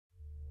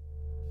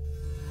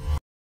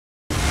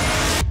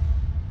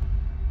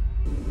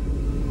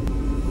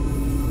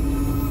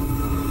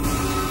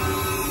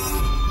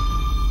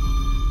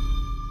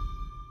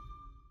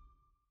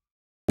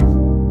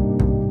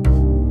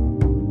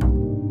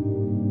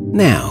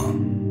Now,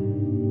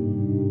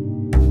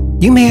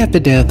 you may after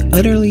death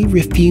utterly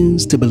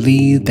refuse to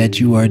believe that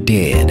you are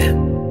dead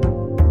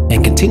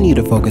and continue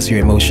to focus your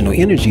emotional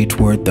energy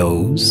toward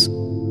those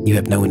you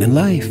have known in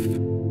life.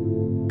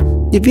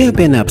 If you have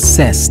been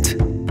obsessed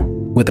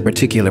with a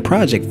particular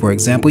project, for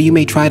example, you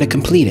may try to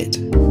complete it.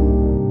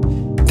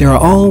 There are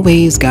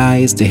always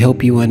guides to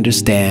help you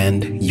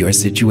understand your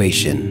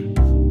situation,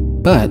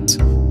 but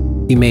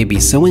you may be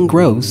so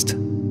engrossed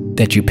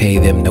that you pay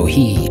them no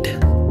heed.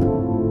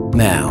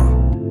 Now,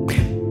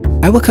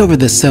 I will cover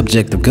the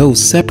subject of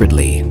ghosts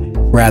separately,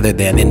 rather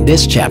than in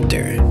this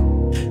chapter.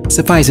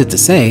 Suffice it to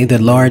say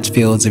that large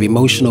fields of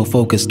emotional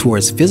focus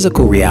towards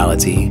physical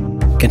reality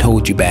can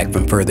hold you back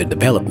from further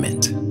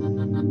development.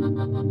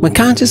 When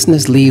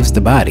consciousness leaves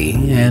the body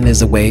and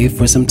is away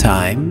for some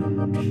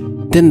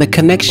time, then the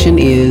connection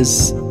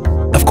is,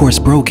 of course,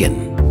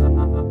 broken.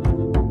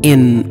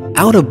 In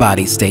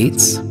out-of-body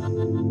states,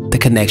 the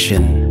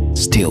connection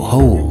still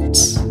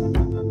holds.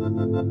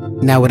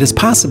 Now, it is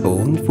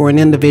possible for an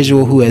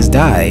individual who has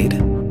died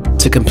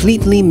to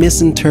completely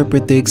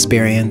misinterpret the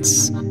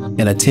experience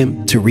and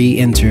attempt to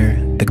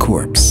re-enter the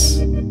corpse.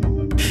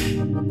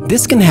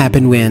 This can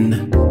happen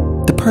when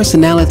the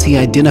personality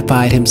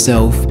identified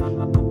himself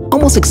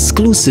almost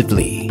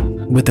exclusively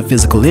with a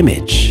physical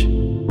image.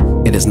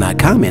 It is not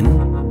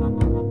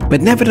common, but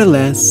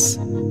nevertheless,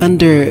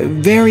 under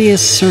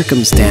various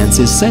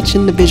circumstances, such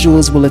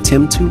individuals will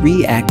attempt to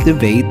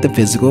reactivate the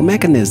physical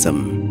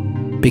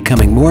mechanism,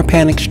 becoming more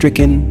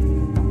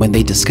panic-stricken when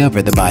they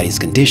discover the body's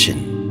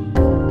condition.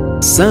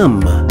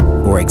 Some,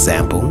 for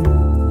example,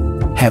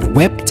 have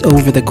wept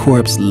over the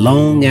corpse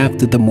long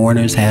after the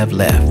mourners have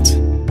left,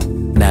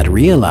 not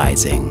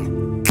realizing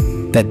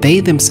that they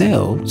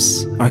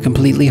themselves are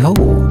completely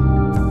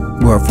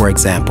whole. Or, for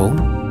example,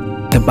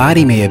 the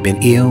body may have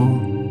been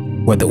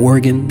ill or the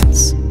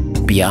organs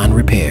beyond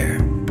repair.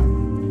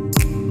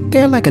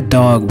 They're like a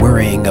dog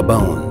worrying a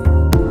bone.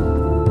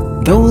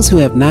 Those who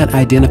have not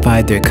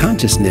identified their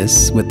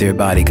consciousness with their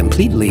body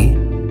completely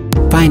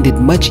find it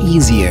much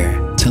easier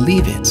to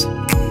leave it.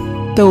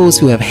 Those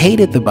who have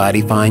hated the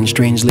body find,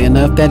 strangely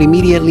enough, that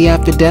immediately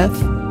after death,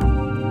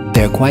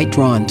 they're quite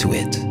drawn to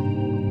it.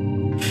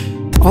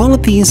 All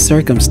of these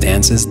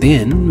circumstances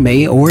then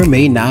may or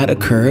may not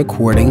occur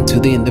according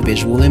to the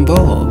individual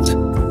involved.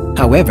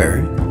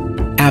 However,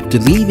 after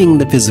leaving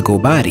the physical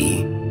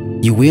body,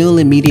 you will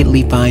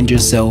immediately find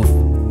yourself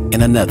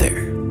in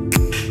another.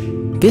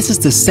 This is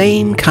the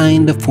same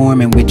kind of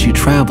form in which you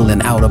travel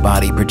in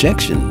out-of-body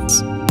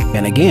projections.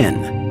 And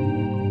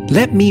again,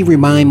 let me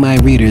remind my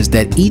readers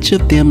that each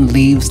of them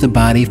leaves the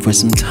body for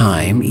some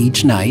time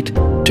each night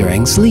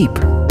during sleep.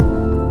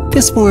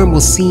 This form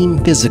will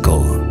seem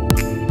physical.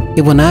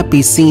 It will not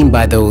be seen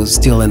by those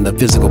still in the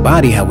physical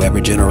body,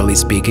 however, generally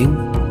speaking.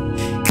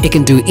 It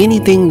can do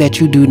anything that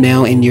you do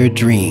now in your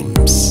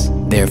dreams.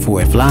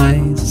 Therefore, it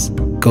flies,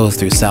 goes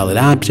through solid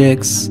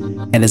objects,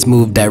 and is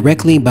moved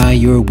directly by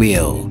your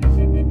will,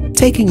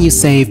 taking you,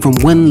 say, from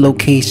one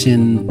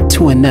location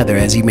to another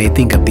as you may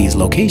think of these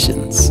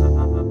locations.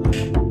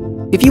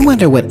 If you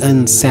wonder what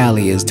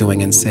Sally is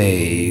doing in,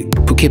 say,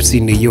 Poughkeepsie,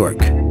 New York,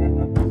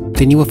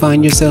 then you will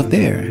find yourself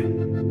there.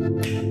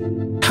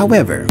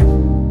 However,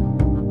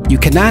 you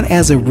cannot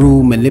as a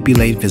rule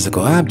manipulate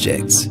physical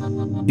objects.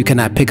 You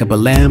cannot pick up a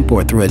lamp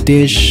or throw a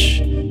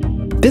dish.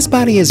 This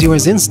body is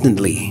yours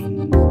instantly,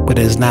 but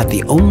it is not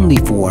the only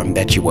form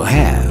that you will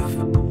have.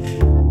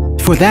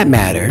 For that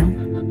matter,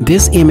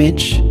 this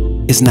image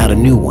is not a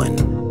new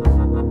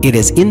one. It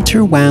is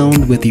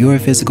interwound with your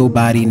physical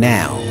body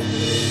now,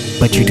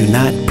 but you do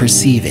not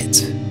perceive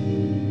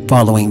it.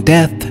 Following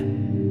death,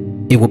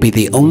 it will be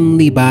the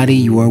only body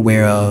you are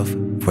aware of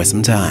for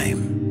some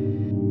time.